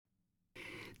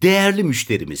Değerli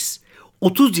müşterimiz,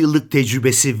 30 yıllık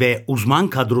tecrübesi ve uzman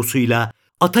kadrosuyla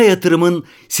Ata Yatırım'ın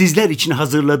sizler için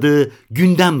hazırladığı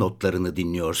gündem notlarını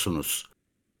dinliyorsunuz.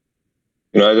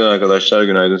 Günaydın arkadaşlar,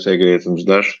 günaydın sevgili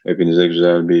yatırımcılar. Hepinize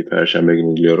güzel bir perşembe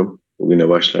günü diliyorum. Bugüne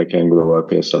başlarken global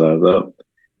piyasalarda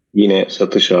yine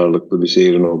satış ağırlıklı bir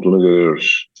seyrin olduğunu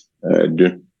görüyoruz.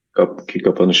 Dünkü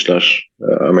kapanışlar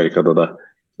Amerika'da da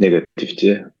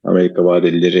negatifti. Amerika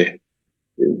vadelileri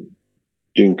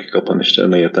dünkü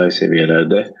kapanışlarına yatay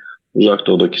seviyelerde. Uzak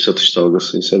Doğu'daki satış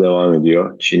dalgası ise devam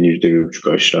ediyor. Çin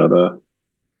 %1,5 aşağıda,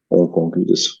 Hong Kong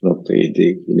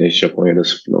 %0,7, yine Japonya'da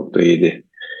 0,7.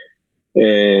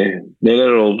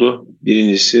 Neler oldu?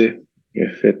 Birincisi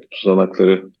FED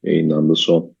tutanakları yayınlandı,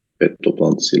 son FED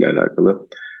toplantısıyla alakalı.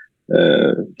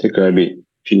 Tekrar bir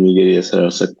filmi geriye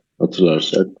sararsak,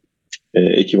 hatırlarsak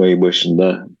Ekim ayı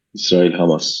başında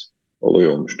İsrail-Hamas olayı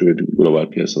olmuştu ve global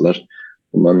piyasalar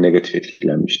bundan negatif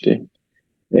etkilenmişti.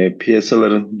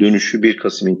 Piyasaların dönüşü 1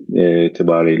 Kasım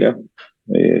itibariyle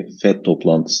FED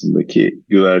toplantısındaki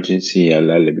güvercin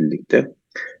sinyallerle birlikte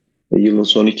yılın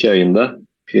son 2 ayında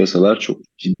piyasalar çok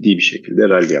ciddi bir şekilde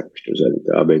rally yapmıştı,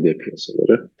 özellikle ABD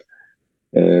piyasaları.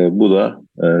 Bu da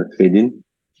Fed'in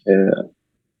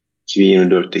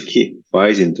 2024'teki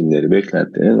faiz indirimleri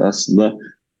beklentilerinin aslında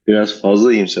biraz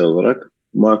fazla iyimser olarak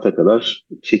Mart'a kadar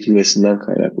çekilmesinden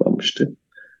kaynaklanmıştı.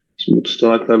 Şimdi bu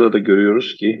tutanaklarda da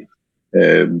görüyoruz ki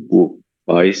bu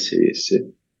faiz seviyesi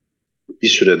bir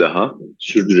süre daha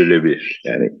sürdürülebilir.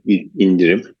 Yani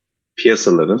indirim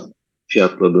piyasaların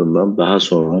fiyatladığından daha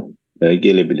sonra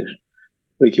gelebilir.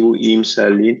 Peki bu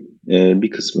iyimserliğin bir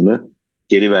kısmını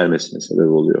geri vermesine sebep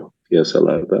oluyor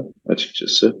piyasalarda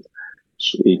açıkçası.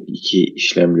 İlk 2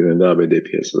 işlem gününde ABD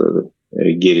piyasaları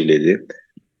geriledi.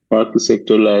 Farklı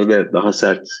sektörlerde daha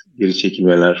sert geri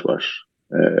çekilmeler var.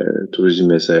 Turizm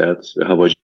ve seyahat ve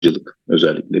havacılık,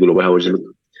 özellikle global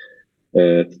havacılık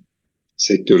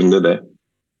sektöründe de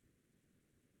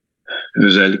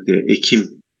özellikle Ekim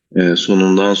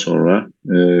sonundan sonra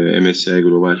MSCI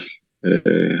Global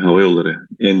Hava Yolları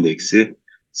Endeksi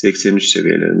 83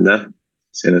 seviyelerinden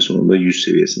sene sonunda 100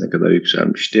 seviyesine kadar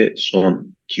yükselmişti.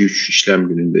 Son 2-3 işlem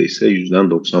gününde ise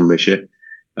 %95'e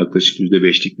yaklaşık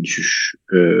 %5'lik bir düşüş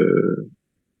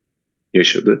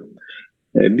yaşadı.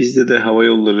 Bizde de hava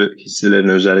yolları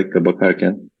hisselerine özellikle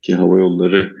bakarken, ki hava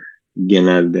yolları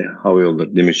genelde hava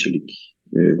yolları, demir çelik,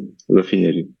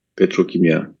 rafineri,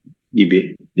 petrokimya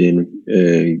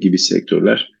gibi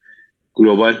sektörler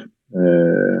global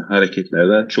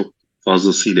hareketlerden çok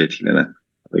fazlasıyla etkilenen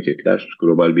hareketler.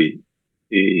 Global bir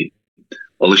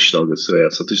alış dalgası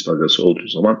veya satış dalgası olduğu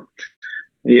zaman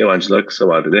yabancılar kısa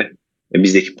vadede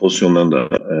bizdeki pozisyonlarını da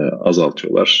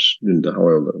azaltıyorlar. Dün de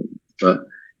hava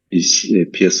yollarında biz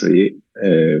piyasayı,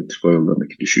 Türk Hava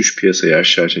Yolları'ndaki düşüş piyasayı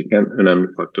aşağı çeken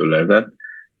önemli faktörlerden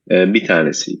bir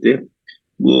tanesiydi.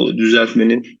 Bu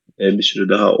düzeltmenin bir süre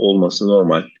daha olması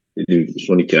normal. Dediğim gibi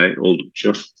son 2 ay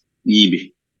oldukça iyi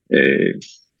bir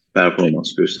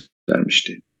performans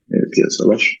göstermişti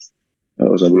piyasalar.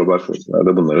 O zaman global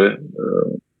piyasalarda bunları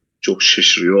çok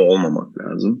şaşırıyor olmamak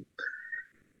lazım.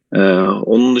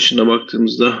 Onun dışında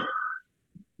baktığımızda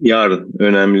yarın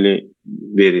önemli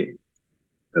veri,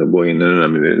 bu ayın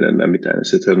önemli verilerinden bir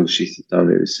tanesi tarım dışı istihdam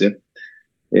verisi.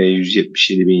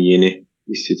 177 bin yeni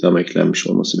istihdam eklenmiş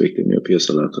olması bekleniyor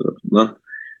piyasalar tarafından.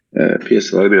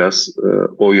 Piyasalar biraz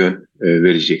o yön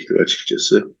verecektir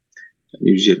açıkçası.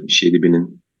 177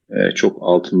 binin çok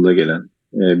altında gelen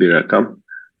bir rakam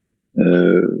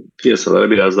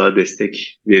piyasalara biraz daha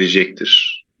destek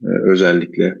verecektir.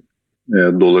 Özellikle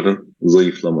doların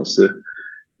zayıflaması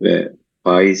ve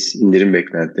faiz indirim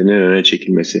beklentilerinin öne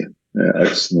çekilmesi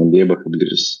açısından diye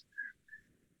bakabiliriz.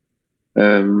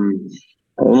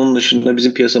 Onun dışında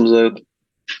bizim piyasamıza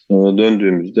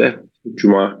döndüğümüzde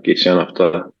Cuma geçen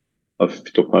hafta hafif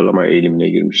bir toparlama eğilimine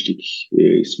girmiştik.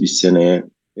 Biz seneye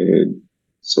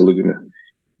Salı günü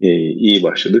iyi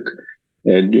başladık.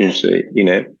 Dün ise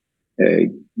yine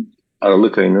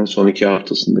Aralık ayının son 2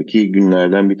 haftasındaki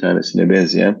günlerden bir tanesine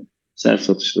benzeyen sert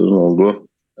satışların olduğu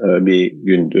bir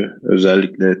gündü.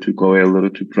 Özellikle Türk Hava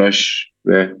Yolları, Tüpraş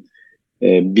ve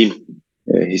BİM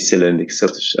hisselerindeki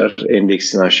satışlar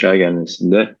endeksin aşağı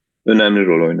gelmesinde önemli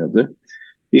rol oynadı.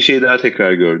 Bir şey daha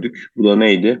tekrar gördük. Bu da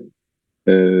neydi?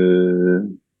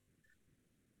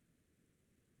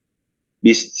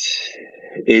 BIST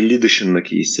 50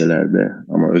 dışındaki hisselerde,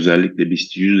 ama özellikle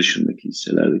BIST 100 dışındaki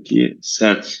hisselerdeki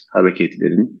sert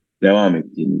hareketlerin devam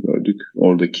ettiğini gördük.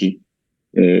 Oradaki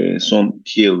son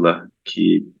 2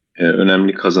 yıldaki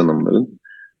önemli kazanımların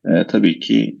tabii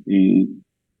ki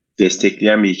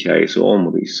destekleyen bir hikayesi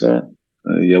olmadıysa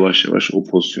yavaş yavaş o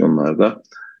pozisyonlarda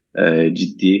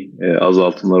ciddi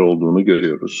azaltımlar olduğunu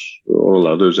görüyoruz.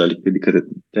 Oralarda özellikle dikkat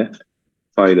etmekte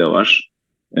fayda var.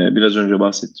 Biraz önce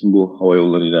bahsettiğim bu hava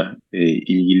yollarıyla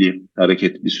ilgili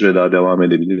hareket bir süre daha devam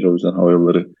edebilir. O yüzden hava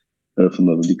yolları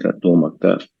tarafında da dikkatli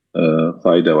olmakta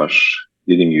fayda var.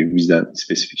 Dediğim gibi bizden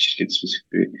spesifik, şirket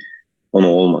spesifik bir konu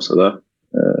olmasa da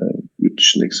yurt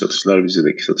dışındaki satışlar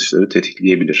bizdeki satışları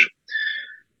tetikleyebilir.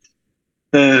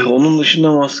 Onun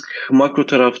dışında makro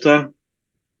tarafta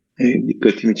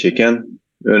dikkatimi çeken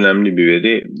önemli bir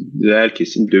veri, reel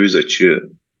kesim döviz açığı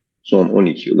son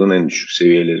 12 yılın en düşük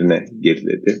seviyelerine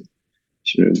geriledi.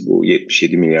 Şimdi bu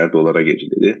 77 milyar dolara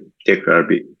geriledi. Tekrar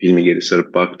bir filmi geri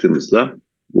sarıp baktığımızda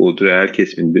bu reel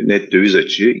kesimin net döviz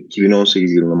açığı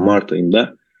 2018 yılının Mart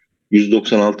ayında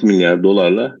 196 milyar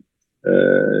dolarla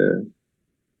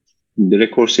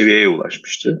rekor seviyeye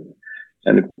ulaşmıştı.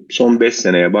 Yani son 5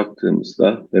 seneye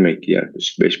baktığımızda demek ki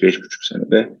yaklaşık 5-5,5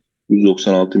 senede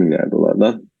 196 milyar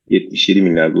dolardan 77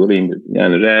 milyar dolara indirdi.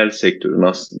 Yani reel sektörün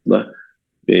aslında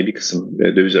bir kısım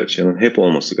döviz açığının hep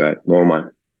olması gayet normal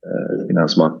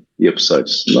finansman yapısı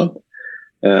açısından.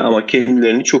 Ama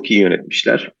kendilerini çok iyi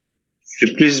yönetmişler.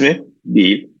 Sürpriz mi?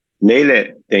 Değil.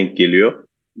 Neyle denk geliyor?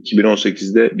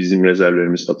 2018'de bizim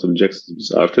rezervlerimiz, hatırlayacaksınız,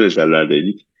 biz artı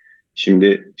rezervlerdeydik.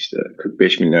 Şimdi işte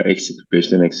 45 milyar, eksi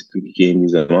 45'ten eksi 42'ye indiği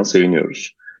zaman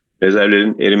seviniyoruz.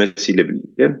 Rezervlerin erimesiyle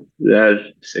birlikte reel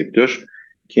sektör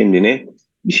kendini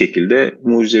bir şekilde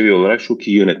mucizevi olarak çok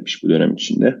iyi yönetmiş bu dönem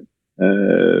içinde.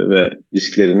 Ve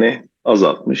risklerini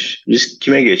azaltmış. Risk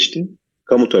kime geçti?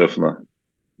 Kamu tarafına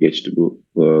geçti bu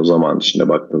zaman içinde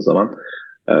baktığın zaman.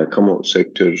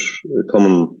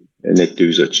 Kamunun net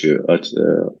döviz açığı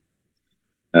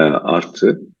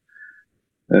arttı.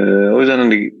 O yüzden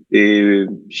hani,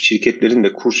 şirketlerin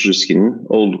de kurs riskinin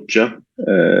oldukça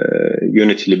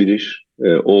yönetilebilir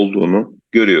olduğunu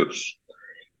görüyoruz.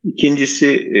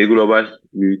 İkincisi global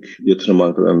büyük yatırım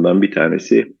bankalarından bir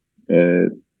tanesi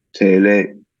TL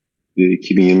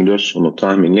 2024 sonu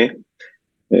tahmini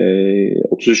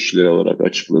 33 lira olarak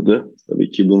açıkladı.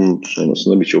 Tabii ki bunun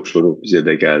sonrasında birçok soru bize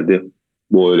de geldi.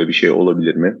 Bu öyle bir şey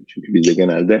olabilir mi? Çünkü bizde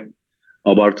genelde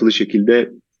abartılı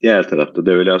şekilde diğer tarafta,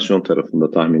 devalüasyon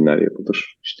tarafında tahminler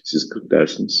yapılır. İşte siz 40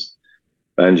 dersiniz,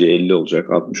 bence 50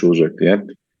 olacak, 60 olacak diyen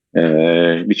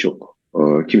birçok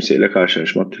kimseyle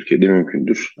karşılaşmak Türkiye'de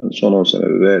mümkündür. Yani son 10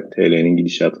 senede de TL'nin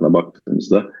gidişatına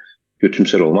baktığımızda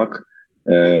kötümser olmak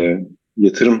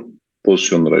yatırım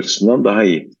pozisyonları açısından daha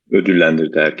iyi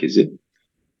ödüllendirdi herkesi.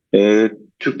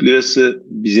 Türk lirası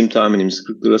bizim tahminimiz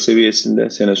 40 lira seviyesinde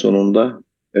sene sonunda.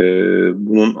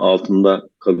 Bunun altında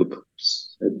kalıp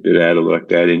reel olarak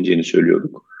değerleneceğini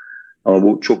söylüyorduk. Ama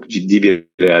bu çok ciddi bir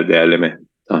reel değerleme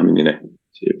tahminine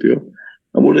yapıyor.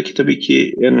 Ama buradaki tabii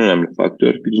ki en önemli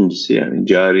faktör, birincisi yani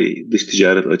dış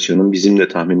ticaret açığının bizim de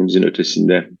tahminimizin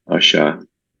ötesinde aşağı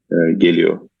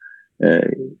geliyor.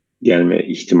 Gelme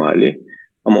ihtimali.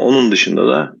 Ama onun dışında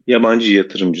da yabancı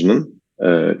yatırımcının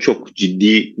çok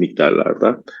ciddi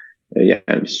miktarlarda,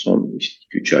 yani biz son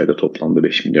 2-3 ayda toplamda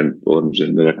 5 milyar doların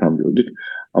üzerinde rakam gördük.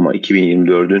 Ama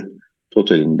 2024'ün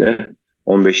totalinde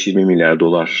 15-20 milyar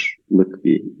dolarlık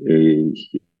bir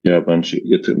yabancı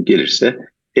yatırım gelirse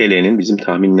TL'nin bizim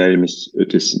tahminlerimiz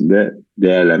ötesinde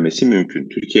değerlenmesi mümkün.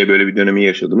 Türkiye böyle bir dönemi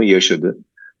yaşadı mı? Yaşadı.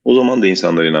 O zaman da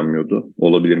insanlar inanmıyordu.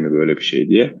 Olabilir mi böyle bir şey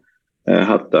diye.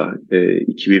 Hatta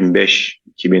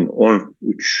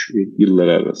 2005-2013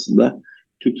 yılları arasında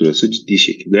Türk lirası ciddi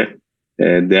şekilde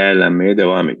değerlenmeye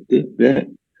devam etti ve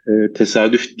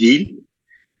tesadüf değil,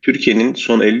 Türkiye'nin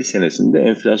son 50 senesinde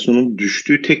enflasyonun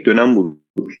düştüğü tek dönem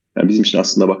budur. Yani bizim için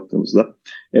aslında baktığımızda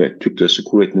evet, Türk lirası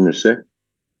kuvvetlenirse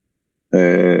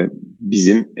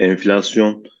bizim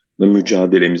enflasyonla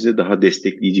mücadelemize daha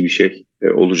destekleyici bir şey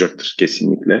olacaktır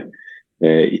kesinlikle.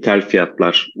 İthal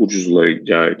fiyatlar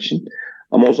ucuzlayacağı için.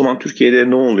 Ama o zaman Türkiye'de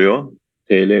ne oluyor?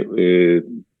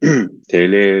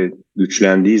 TL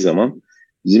güçlendiği zaman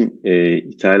bizim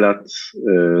ithalat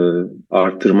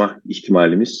artırma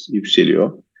ihtimalimiz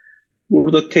yükseliyor.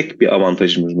 Burada tek bir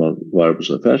avantajımız var bu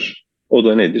sefer. O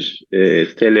da nedir?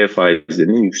 TL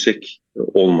faizlerinin yüksek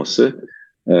olması.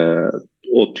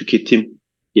 O tüketim,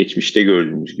 geçmişte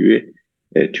gördüğümüz gibi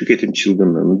tüketim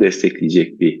çılgınlığını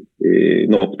destekleyecek bir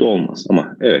nokta olmaz.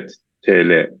 Ama evet,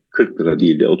 TL 40 lira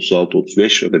değil de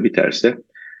 36-35 lirada biterse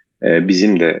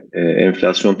bizim de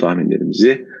enflasyon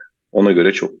tahminlerimizi ona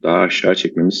göre çok daha aşağı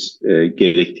çekmemiz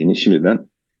gerektiğini şimdiden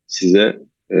size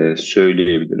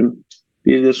söyleyebilirim.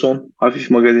 Bir de son, hafif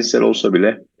magazinsel olsa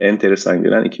bile enteresan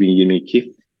gelen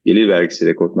 2022 gelir vergisi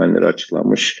rekortmenleri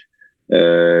açıklanmış.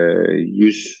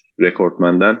 100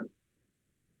 rekortmenden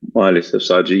maalesef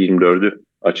sadece 24'ü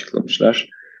açıklamışlar.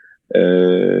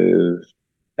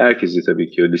 Herkesi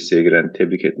tabii ki o listeye giren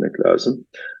tebrik etmek lazım.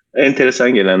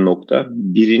 Enteresan gelen nokta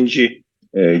birinci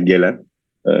gelen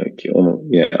ki onu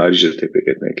yine ayrıca tebrik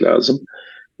etmek lazım.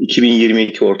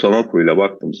 2022 ortalama kuruyla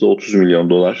baktığımızda 30 milyon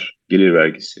dolar gelir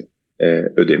vergisi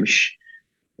ödemiş.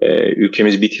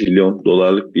 Ülkemiz 1 trilyon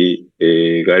dolarlık bir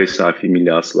gayri safi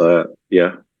milli hasılaya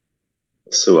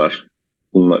var.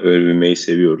 Bununla övünmeyi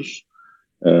seviyoruz.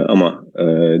 Ama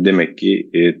demek ki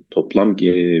toplam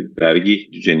vergi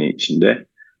düzeni içinde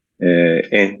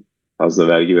en fazla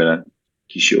vergi veren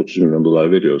kişi 30 milyon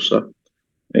dolar veriyorsa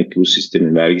demek ki bu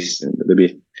sistemin, vergi sisteminde de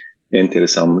bir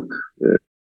enteresanlık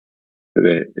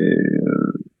ve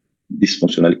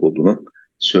disfonksiyonellik olduğunu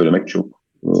söylemek çok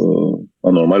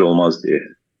anormal olmaz diye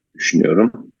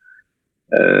düşünüyorum.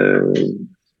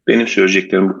 Benim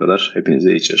söyleyeceklerim bu kadar.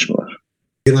 Hepinize iyi çalışmalar.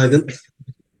 Günaydın.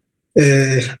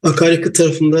 Akaryakıt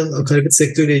tarafında, akaryakıt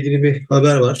sektörüyle ilgili bir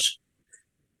haber var.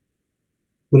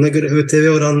 Buna göre ÖTV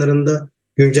oranlarında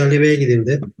güncellemeye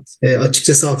gidildi.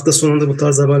 Açıkçası hafta sonunda bu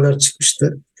tarz haberler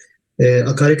çıkmıştı.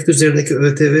 Akaryakıt üzerindeki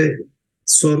ÖTV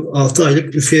son 6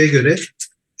 aylık üfeye göre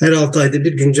her 6 ayda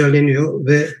bir güncelleniyor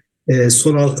ve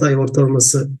son 6 ay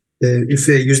ortalaması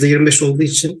üfe %25 olduğu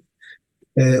için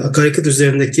akaryakıt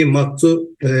üzerindeki maktu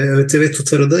ÖTV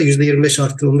tutarı da %25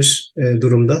 arttırılmış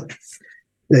durumda.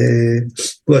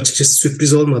 Bu açıkçası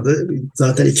sürpriz olmadı.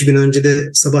 Zaten 2 gün önce de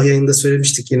sabah yayında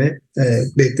söylemiştik yine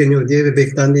bekleniyor diye ve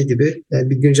beklendiği gibi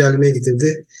bir güncellemeye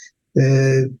gidildi.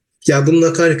 Ya bunun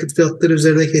akaryakıt fiyatları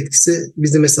üzerindeki etkisi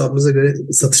bizim hesabımıza göre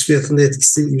satış fiyatında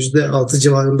etkisi %6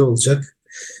 civarında olacak.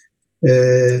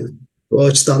 O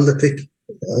açıdan da pek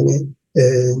yani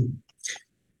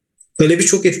böyle bir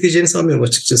çok etkileyeceğini sanmıyorum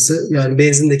açıkçası. Yani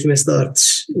benzindeki mesela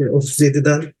artış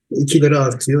 37'den 2 lira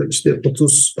artıyor. İşte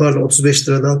 35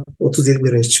 liradan 37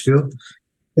 liraya çıkıyor.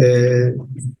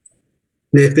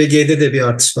 LPG'de de bir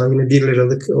artış var. Yine 1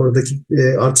 liralık oradaki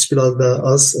artış biraz daha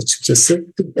az açıkçası.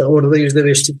 Orada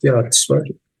 %5'lik bir artış var.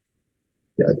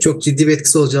 Yani çok ciddi bir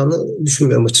etkisi olacağını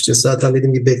düşünmüyorum açıkçası. Zaten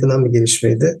dediğim gibi beklenen bir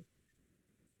gelişmeydi.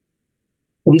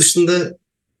 Onun dışında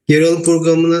geri alım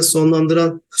programını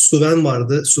sonlandıran Suven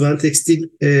vardı. Suven Tekstil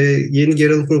yeni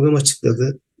geri alım programı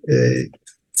açıkladı.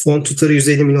 Fon tutarı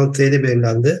 150 milyon TL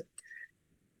belirlendi.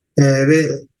 Ve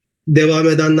devam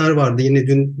edenler vardı. Yine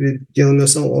dün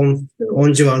yanılmıyorsam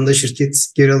 10 civarında şirket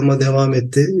geri alıma devam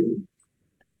etti.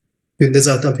 Dün de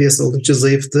zaten piyasa oldukça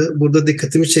zayıftı. Burada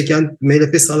dikkatimi çeken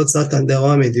MLP Sağlık zaten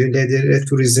devam ediyor. LDR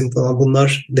Turizm falan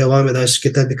bunlar devam eden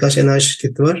şirketler. Birkaç enerji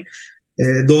şirketi var.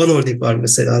 Doğan Holding var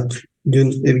mesela.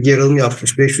 Dün bir geri alım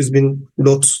yapmış. 500 bin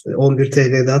lot 11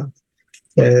 TL'den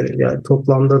yani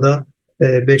toplamda da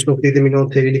 5,7 milyon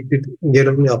TL'lik bir geri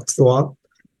alım yaptı Doğan.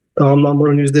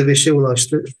 Tamamlanmanın %5'e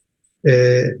ulaştı.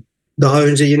 Daha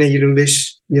önce yine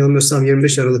 25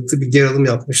 Aralık'ta bir geri alım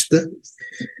yapmıştı.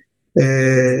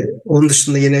 Onun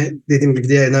dışında yine dediğim gibi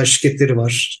diğer enerji şirketleri var.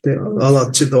 İşte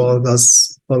Alatçı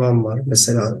Doğalgaz falan var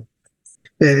mesela.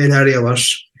 Enerya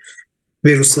var.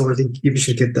 Ve Rus Holding gibi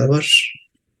şirketler var.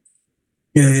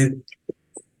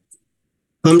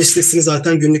 Tam listesini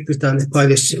zaten günlük bir tane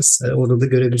paylaşacağız. Orada da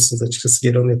görebilirsiniz açıkçası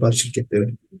geri alım yapan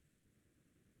şirketleri.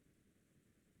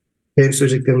 Benim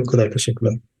söyleyeceklerim bu kadar.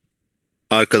 Teşekkürler.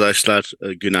 Arkadaşlar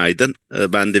günaydın.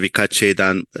 Ben de birkaç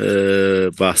şeyden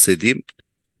bahsedeyim.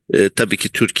 Tabii ki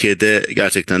Türkiye'de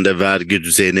gerçekten de vergi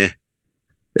düzeni,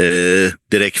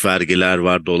 direkt vergiler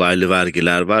var, dolaylı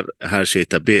vergiler var. Her şey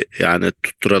tabii yani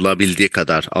tutturulabildiği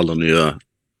kadar alınıyor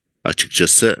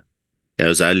açıkçası.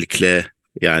 Özellikle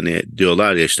yani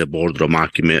diyorlar ya işte bordro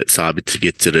mahkeme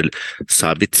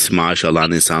sabit maaş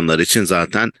alan insanlar için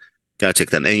zaten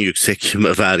gerçekten en yüksek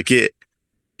vergi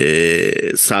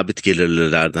sabit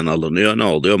gelirlilerden alınıyor. Ne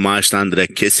oluyor? Maaştan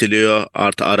direkt kesiliyor.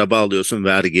 Artı araba alıyorsun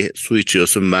vergi, su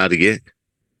içiyorsun vergi.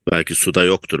 Belki suda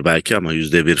yoktur belki ama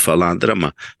 %1 falandır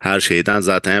ama her şeyden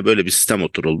zaten yani böyle bir sistem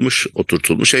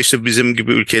oturtulmuş. İşte bizim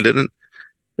gibi ülkelerin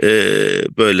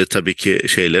böyle tabii ki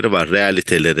şeyleri var,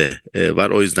 realiteleri var.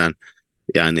 O yüzden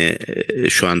yani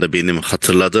şu anda benim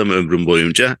hatırladığım ömrüm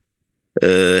boyunca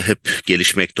hep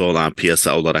gelişmekte olan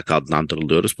piyasa olarak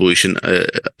adlandırılıyoruz. Bu işin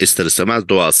ister istemez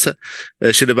doğası.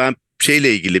 Şimdi ben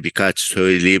şeyle ilgili birkaç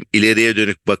söyleyeyim. İleriye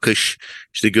dönük bakış.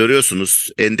 İşte görüyorsunuz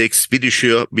endeks bir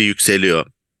düşüyor, bir yükseliyor.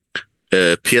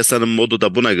 Piyasanın modu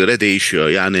da buna göre değişiyor.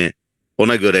 Yani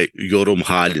ona göre yorum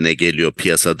haline geliyor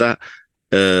piyasada.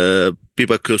 Bir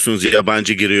bakıyorsunuz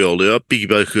yabancı giriyor oluyor. Bir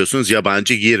bakıyorsunuz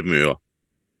yabancı girmiyor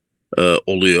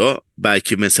oluyor.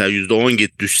 Belki mesela %10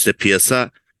 düşse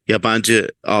piyasa yabancı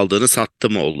aldığını sattı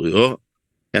mı oluyor.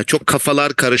 Yani çok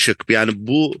kafalar karışık. Yani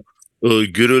bu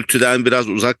gürültüden biraz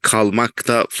uzak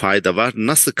kalmakta fayda var.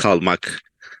 Nasıl kalmak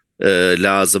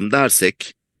lazım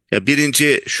dersek, Ya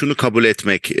birinci şunu kabul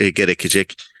etmek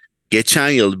gerekecek. Geçen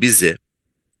yıl bizi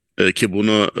ki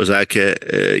bunu özellikle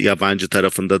yabancı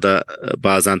tarafında da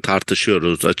bazen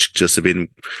tartışıyoruz. Açıkçası benim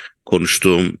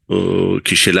konuştuğum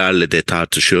kişilerle de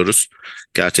tartışıyoruz.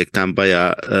 Gerçekten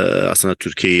bayağı aslında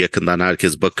Türkiye'yi yakından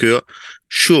herkes bakıyor.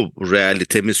 Şu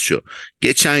realitemiz şu.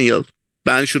 Geçen yıl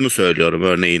ben şunu söylüyorum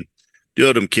örneğin.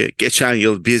 Diyorum ki geçen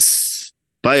yıl biz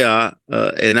bayağı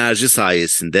enerji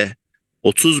sayesinde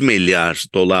 30 milyar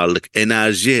dolarlık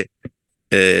enerji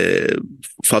e,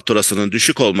 faturasının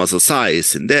düşük olması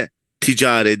sayesinde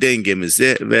ticari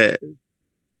dengemizi ve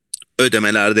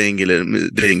ödemeler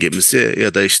dengemizi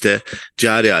ya da işte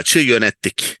cari açığı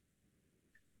yönettik.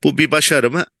 Bu bir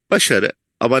başarı mı? Başarı.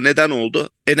 Ama neden oldu?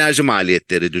 Enerji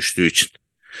maliyetleri düştüğü için.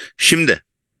 Şimdi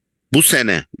bu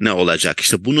sene ne olacak?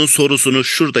 İşte bunun sorusunu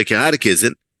şuradaki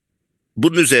herkesin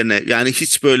bunun üzerine yani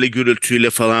hiç böyle gürültüyle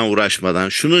falan uğraşmadan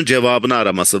şunun cevabını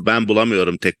araması ben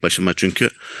bulamıyorum tek başıma çünkü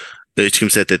hiç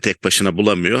kimse de tek başına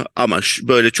bulamıyor ama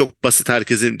böyle çok basit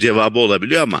herkesin cevabı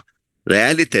olabiliyor ama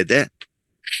realitede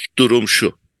durum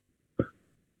şu.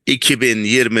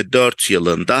 2024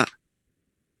 yılında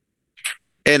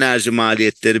enerji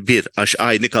maliyetleri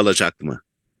aynı kalacak mı?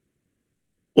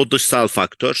 O dışsal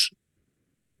faktör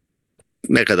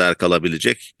ne kadar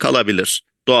kalabilecek? Kalabilir.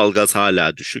 Doğalgaz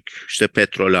hala düşük, işte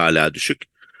petrol hala düşük.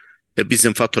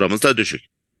 Bizim faturamız da düşük.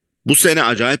 Bu sene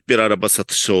acayip bir araba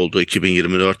satışı oldu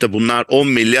 2024'te. Bunlar 10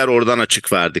 milyar oradan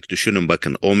açık verdik. Düşünün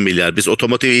bakın 10 milyar. Biz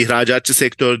otomotiv ihracatçı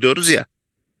sektör diyoruz ya.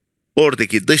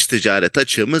 Oradaki dış ticaret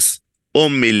açığımız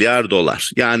 10 milyar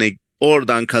dolar. Yani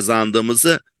oradan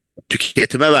kazandığımızı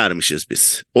tüketime vermişiz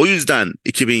biz. O yüzden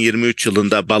 2023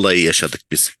 yılında balayı yaşadık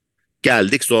biz.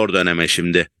 Geldik zor döneme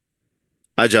şimdi.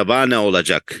 Acaba ne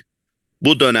olacak?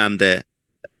 Bu dönemde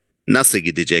nasıl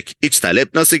gidecek? İç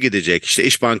talep nasıl gidecek? İşte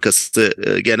İş Bankası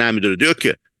Genel Müdürü diyor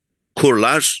ki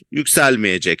kurlar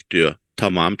yükselmeyecek diyor.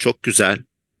 Tamam çok güzel.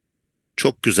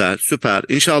 Çok güzel süper.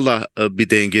 İnşallah bir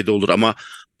dengede olur ama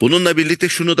bununla birlikte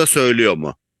şunu da söylüyor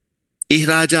mu?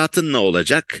 İhracatın ne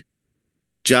olacak?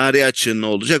 Cari açığın ne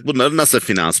olacak? Bunların nasıl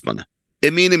finansmanı?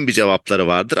 Eminim bir cevapları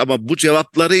vardır ama bu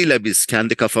cevaplarıyla biz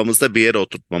kendi kafamızda bir yere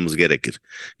oturtmamız gerekir.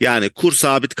 Yani kur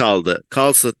sabit kaldı.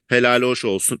 Kalsın helal hoş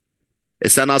olsun.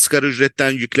 Sen asgari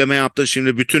ücretten yükleme yaptın.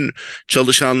 Şimdi bütün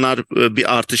çalışanlar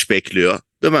bir artış bekliyor.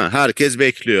 Değil mi? Herkes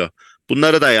bekliyor.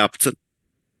 Bunları da yaptın.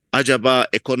 Acaba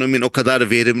ekonominin o kadar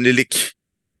verimlilik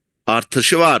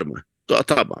artışı var mı?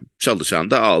 Tamam.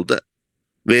 Çalışan da aldı.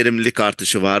 Verimlilik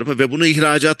artışı var mı? Ve bunu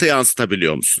ihracata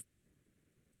yansıtabiliyor musun?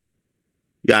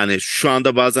 Yani şu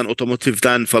anda bazen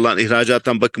otomotivden falan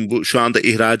ihracattan bakın bu şu anda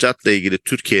ihracatla ilgili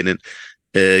Türkiye'nin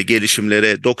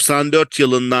gelişimleri 94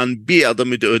 yılından bir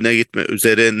adım öne gitme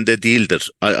üzerinde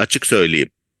değildir. Açık söyleyeyim.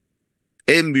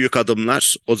 En büyük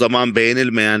adımlar o zaman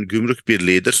beğenilmeyen gümrük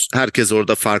birliğidir. Herkes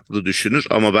orada farklı düşünür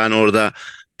ama ben orada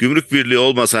gümrük birliği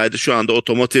olmasaydı şu anda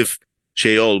otomotiv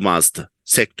şeyi olmazdı.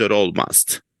 Sektörü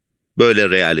olmazdı. Böyle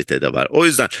realite de var. O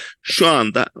yüzden şu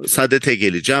anda sadete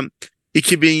geleceğim.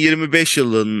 2025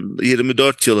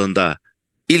 24 yılında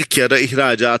ilk yarı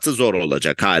ihracatı zor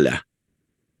olacak hala.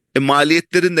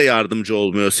 Maliyetlerin de yardımcı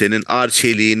olmuyor senin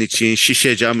arçeliğin için,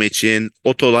 şişe cam için,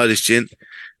 otolar için.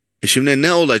 Şimdi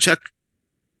ne olacak?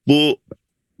 Bu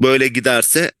böyle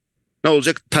giderse ne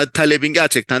olacak? Talebin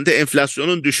gerçekten de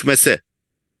enflasyonun düşmesi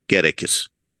gerekir.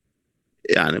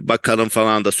 Yani bakanın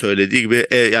falan da söylediği gibi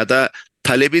ya da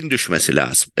talebin düşmesi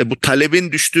lazım. Bu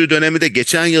talebin düştüğü dönemi de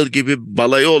geçen yıl gibi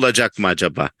balayı olacak mı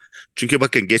acaba? Çünkü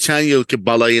bakın geçen yılki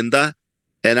balayında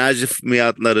enerji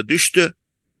fiyatları düştü.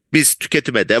 Biz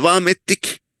tüketime devam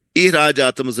ettik.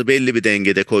 İhracatımızı belli bir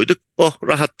dengede koyduk. Oh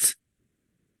rahat.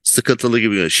 Sıkıntılı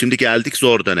gibi. Şimdi geldik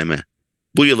zor döneme.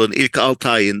 Bu yılın ilk 6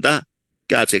 ayında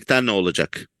gerçekten ne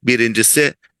olacak?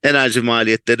 Birincisi enerji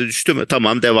maliyetleri düştü mü?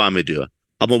 Tamam devam ediyor.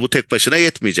 Ama bu tek başına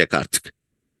yetmeyecek artık.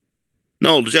 Ne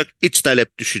olacak? İç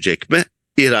talep düşecek mi?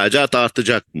 İhracat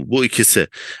artacak mı? Bu ikisi.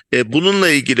 Bununla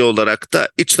ilgili olarak da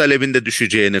iç talebin de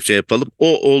düşeceğini şey yapalım.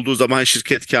 O olduğu zaman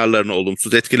şirket karlarını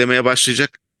olumsuz etkilemeye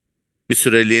başlayacak bir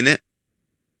süreliğine.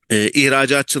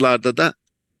 İhracatçılarda da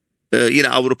yine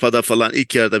Avrupa'da falan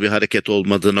ilk yarıda bir hareket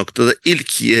olmadığı noktada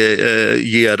ilk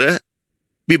yarı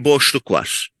bir boşluk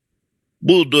var.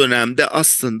 Bu dönemde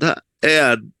aslında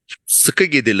eğer sıkı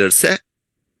gidilirse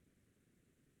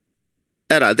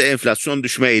herhalde enflasyon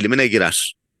düşme eğilimine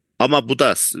girer. Ama bu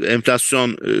da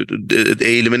enflasyon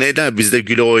eğilimine eder. Biz de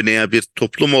güle oynaya bir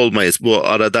toplum olmayız. Bu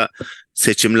arada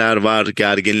seçimler var,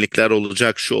 gerginlikler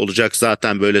olacak, şu olacak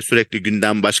zaten böyle sürekli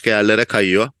gündem başka yerlere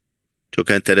kayıyor.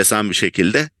 Çok enteresan bir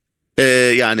şekilde.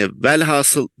 Yani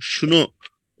velhasıl şunu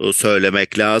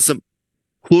söylemek lazım.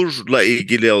 Kurla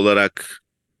ilgili olarak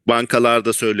Bankalar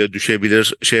da söyle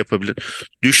düşebilir, şey yapabilir.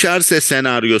 Düşerse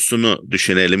senaryosunu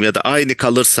düşünelim ya da aynı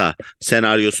kalırsa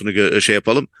senaryosunu şey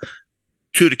yapalım.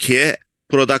 Türkiye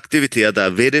productivity ya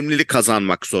da verimlilik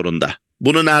kazanmak zorunda.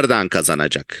 Bunu nereden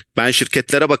kazanacak? Ben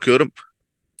şirketlere bakıyorum.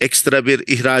 Ekstra bir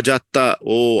ihracatta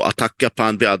o atak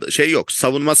yapan bir şey yok.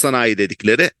 Savunma sanayi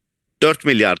dedikleri 4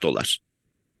 milyar dolar.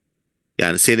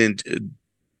 Yani senin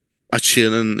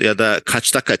açığının ya da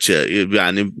kaçta kaçı,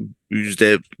 yani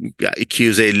yüzde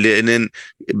 250'nin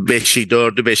 5'i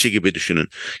 4'ü 5'i gibi düşünün.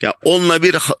 Ya onunla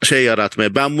bir şey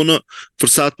yaratmaya, ben bunu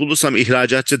fırsat bulursam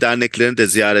ihracatçı derneklerini de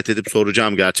ziyaret edip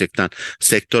soracağım gerçekten.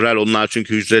 Sektörel onlar,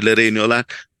 çünkü hücrelere iniyorlar.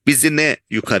 Bizi ne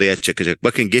yukarıya çekecek?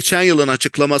 Bakın, geçen yılın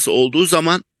açıklaması olduğu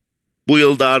zaman bu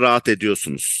yıl daha rahat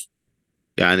ediyorsunuz.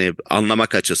 Yani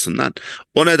anlamak açısından.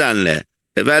 O nedenle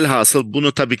velhasıl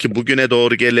bunu, tabii ki bugüne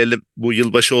doğru gelelim. Bu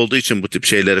yılbaşı olduğu için bu tip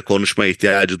şeyleri konuşma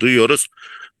ihtiyacı duyuyoruz.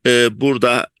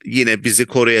 Burada yine bizi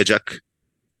koruyacak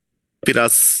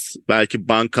biraz belki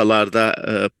bankalarda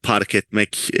park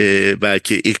etmek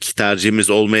belki ilk tercihimiz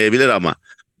olmayabilir ama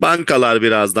bankalar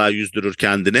biraz daha yüzdürür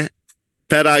kendini.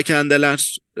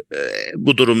 Perakendeler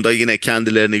bu durumda yine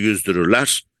kendilerini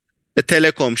yüzdürürler.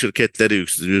 Telekom şirketleri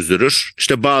yüzdürür.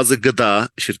 İşte bazı gıda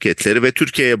şirketleri ve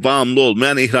Türkiye'ye bağımlı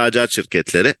olmayan ihracat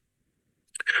şirketleri.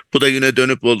 Bu da yine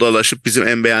dönüp dolaşıp bizim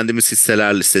en beğendiğimiz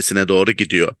hisseler listesine doğru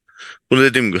gidiyor. Bunu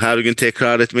dediğim gibi her gün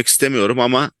tekrar etmek istemiyorum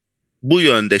ama bu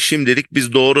yönde şimdilik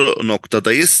biz doğru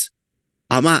noktadayız.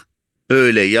 Ama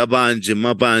öyle yabancı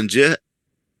mabancı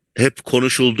hep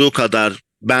konuşulduğu kadar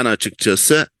ben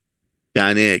açıkçası,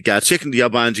 yani gerçek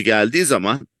yabancı geldiği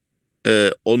zaman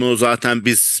onu zaten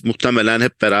biz muhtemelen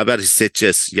hep beraber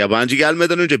hissedeceğiz. Yabancı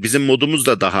gelmeden önce bizim modumuz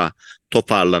da daha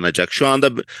toparlanacak. Şu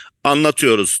anda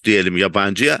anlatıyoruz diyelim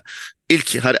yabancıya.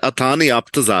 İlk atağını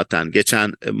yaptı zaten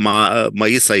geçen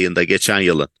Mayıs ayında, geçen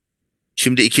yılın.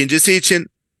 Şimdi ikincisi için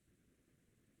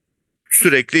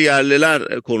sürekli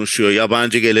yerliler konuşuyor.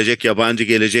 Yabancı gelecek, yabancı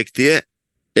gelecek diye.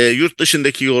 Yurt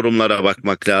dışındaki yorumlara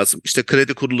bakmak lazım. İşte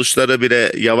kredi kuruluşları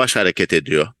bile yavaş hareket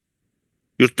ediyor.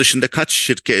 Yurt dışında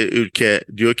kaç ülke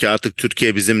diyor ki artık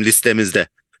Türkiye bizim listemizde.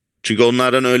 Çünkü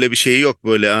onların öyle bir şeyi yok,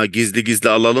 böyle gizli gizli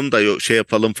alalım da şey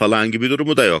yapalım falan gibi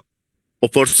durumu da yok.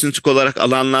 Opportunistik olarak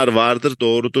alanlar vardır,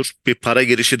 doğrudur. Bir para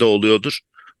girişi de oluyordur.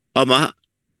 Ama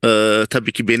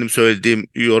tabii ki benim söylediğim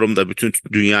yorum da bütün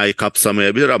dünyayı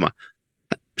kapsamayabilir ama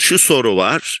şu soru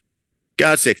var.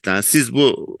 Gerçekten siz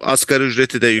bu asgari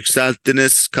ücreti de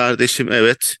yükselttiniz kardeşim,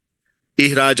 evet.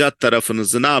 İhracat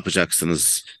tarafınızı ne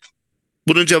yapacaksınız?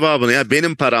 Bunun cevabını, ya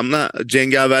benim paramla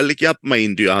cengaverlik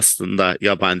yapmayın diyor aslında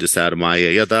yabancı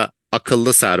sermaye ya da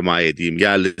akıllı sermaye diyeyim,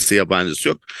 yerlisi yabancısı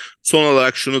yok. Son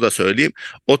olarak şunu da söyleyeyim.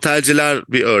 Otelciler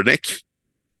bir örnek.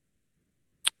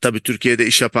 Tabii Türkiye'de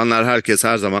iş yapanlar herkes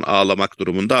her zaman ağlamak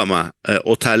durumunda ama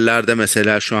otellerde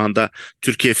mesela şu anda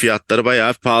Türkiye fiyatları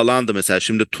bayağı pahalandı mesela.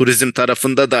 Şimdi turizm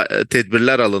tarafında da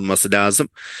tedbirler alınması lazım.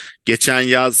 Geçen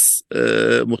yaz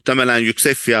muhtemelen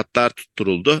yüksek fiyatlar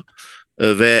tutturuldu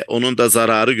ve onun da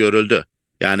zararı görüldü.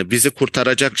 Yani bizi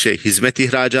kurtaracak şey hizmet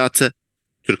ihracatı.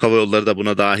 Türk Hava Yolları da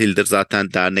buna dahildir.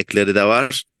 Zaten dernekleri de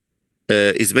var.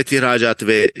 Hizmet ihracatı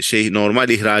ve normal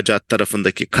ihracat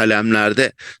tarafındaki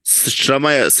kalemlerde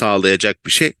sıçramaya sağlayacak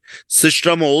bir şey.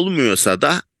 Sıçrama olmuyorsa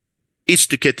da iç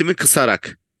tüketimi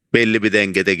kısarak belli bir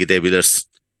dengede gidebilirsin.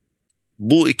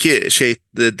 Bu iki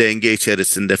denge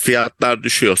içerisinde fiyatlar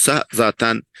düşüyorsa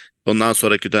zaten ondan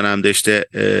sonraki dönemde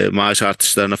maaş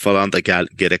artışlarına falan da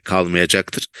gerek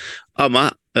kalmayacaktır.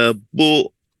 Ama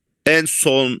bu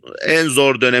en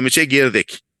zor dönemece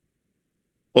girdik.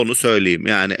 Onu söyleyeyim.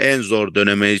 Yani en zor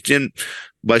dönemi için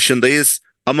başındayız.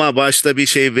 Ama başta bir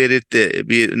şey verildi.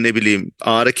 Bir ne bileyim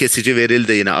ağrı kesici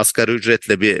verildi, yine asgari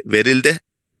ücretle bir verildi.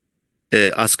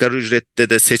 Asgari ücrette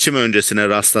de seçim öncesine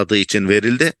rastladığı için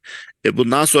verildi.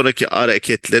 Bundan sonraki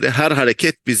hareketleri, her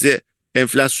hareket bizi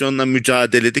enflasyonla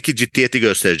mücadeledeki ciddiyeti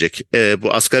gösterecek.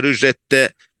 Bu asgari ücrette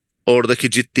oradaki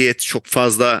ciddiyet çok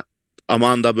fazla,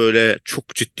 aman da böyle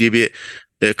çok ciddi bir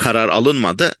karar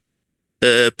alınmadı.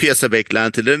 Piyasa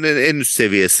beklentilerinin en üst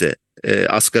seviyesi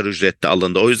asgari ücrette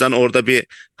alındı. O yüzden orada bir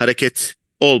hareket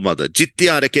olmadı. Ciddi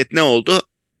hareket ne oldu?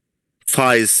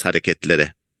 Faiz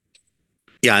hareketleri.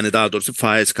 Yani daha doğrusu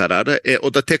faiz kararı.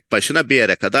 O da tek başına bir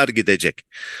yere kadar gidecek.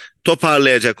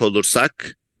 Toparlayacak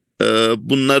olursak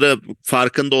bunları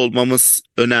farkında olmamız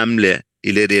önemli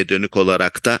ileriye dönük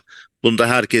olarak da. Bunda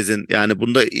herkesin, yani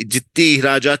bunda ciddi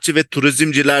ihracatçı ve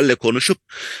turizmcilerle konuşup,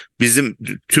 bizim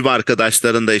tüm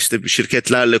arkadaşların da bir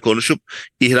şirketlerle konuşup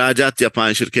ihracat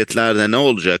yapan şirketlerde ne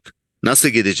olacak, nasıl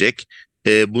gidecek,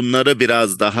 bunları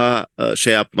biraz daha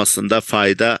yapmasında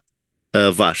fayda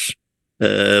var.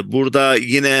 Burada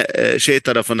yine şey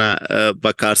tarafına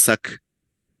bakarsak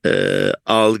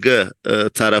algı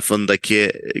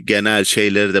tarafındaki genel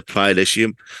şeyleri de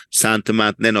paylaşayım.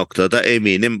 Sentiment ne noktada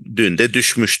eminim dün de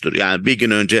düşmüştür. Yani bir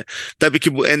gün önce tabii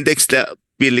ki bu endeksle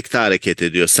birlikte hareket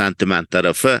ediyor sentiment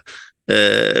tarafı.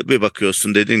 Bir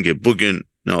bakıyorsun dediğin gibi bugün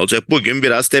ne olacak? Bugün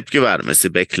biraz tepki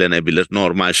vermesi beklenebilir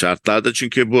normal şartlarda.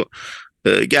 Çünkü bu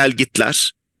gel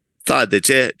gitler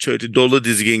sadece şöyle dolu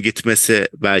dizgin gitmesi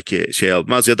belki şey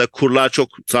olmaz ya da kurlar çok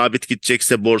sabit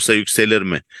gidecekse borsa yükselir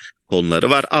mi konuları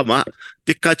var ama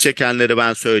dikkat çekenleri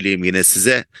ben söyleyeyim yine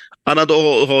size.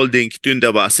 Anadolu Holding dün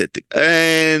de bahsettik.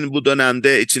 Bu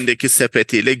dönemde içindeki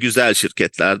sepetiyle güzel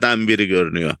şirketlerden biri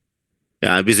görünüyor.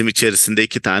 Yani bizim içerisinde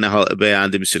 2 tane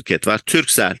beğendiğimiz şirket var.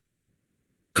 Turkcell,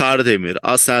 Kardemir,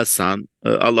 Aselsan,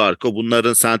 Alarko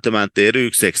bunların sentiment değeri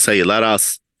yüksek, sayılar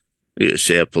az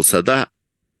şey yapılsa da.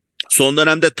 Son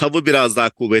dönemde TAV'ı biraz daha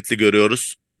kuvvetli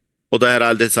görüyoruz. O da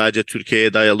herhalde sadece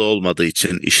Türkiye'ye dayalı olmadığı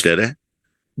için işlere.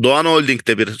 Doğan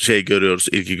Holding'de bir şey görüyoruz,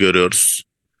 ilgi görüyoruz.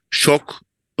 Şok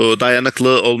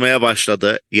dayanıklı olmaya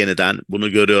başladı yeniden.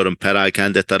 Bunu görüyorum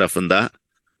perakende tarafında.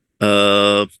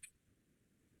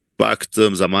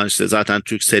 Baktığım zaman işte zaten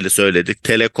Turkcell'i söyledik.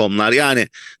 Telekomlar yani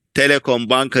telekom,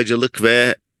 bankacılık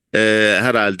ve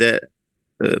herhalde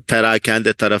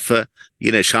perakende tarafı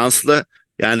yine şanslı.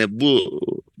 Yani bu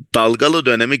dalgalı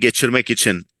dönemi geçirmek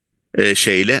için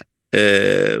şeyle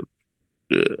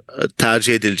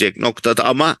tercih edilecek noktada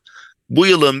ama bu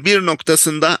yılın bir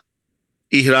noktasında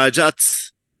ihracat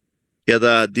ya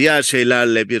da diğer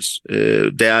şeylerle bir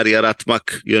değer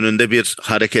yaratmak yönünde bir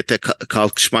harekete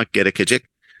kalkışmak gerekecek.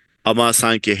 Ama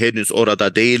sanki henüz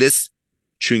orada değiliz.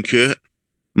 Çünkü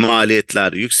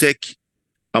maliyetler yüksek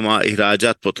ama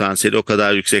ihracat potansiyeli o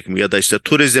kadar yüksek mi? Ya da işte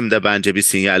turizm de bence bir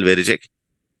sinyal verecek.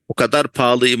 O kadar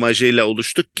pahalı imajıyla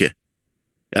oluştuk ki.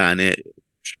 Yani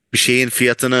bir şeyin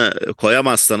fiyatını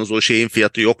koyamazsanız o şeyin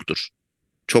fiyatı yoktur.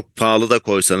 Çok pahalı da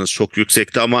koysanız çok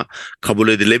yüksekti ama kabul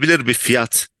edilebilir bir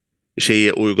fiyat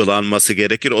şeyi uygulanması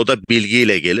gerekir. O da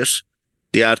bilgiyle gelir.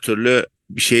 Diğer türlü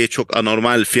bir şeye çok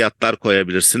anormal fiyatlar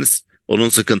koyabilirsiniz. Onun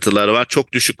sıkıntıları var.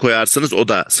 Çok düşük koyarsınız o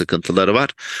da sıkıntıları var.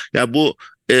 Ya bu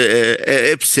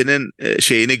hepsinin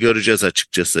şeyini göreceğiz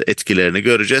açıkçası. Etkilerini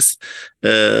göreceğiz.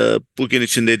 Bugün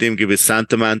için dediğim gibi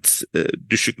sentiment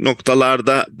düşük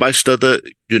noktalarda başladı.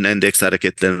 Dün endeks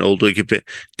hareketlerinin olduğu gibi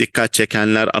dikkat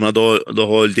çekenler Anadolu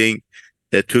Holding,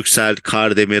 Turkcell,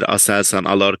 Kardemir, Aselsan,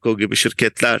 Alarko gibi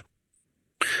şirketler.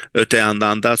 Öte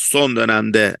yandan da son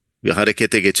dönemde bir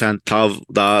harekete geçen TAV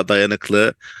daha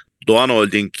dayanıklı, Doğan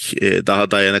Holding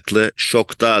daha dayanıklı,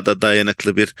 Şok'ta da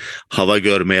dayanıklı bir hava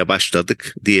görmeye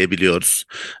başladık diyebiliyoruz.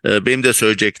 Benim de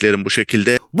söyleyeceklerim bu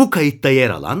şekilde. Bu kayıtta yer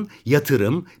alan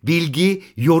yatırım, bilgi,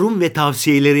 yorum ve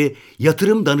tavsiyeleri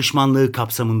yatırım danışmanlığı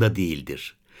kapsamında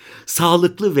değildir.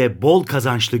 Sağlıklı ve bol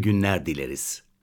kazançlı günler dileriz.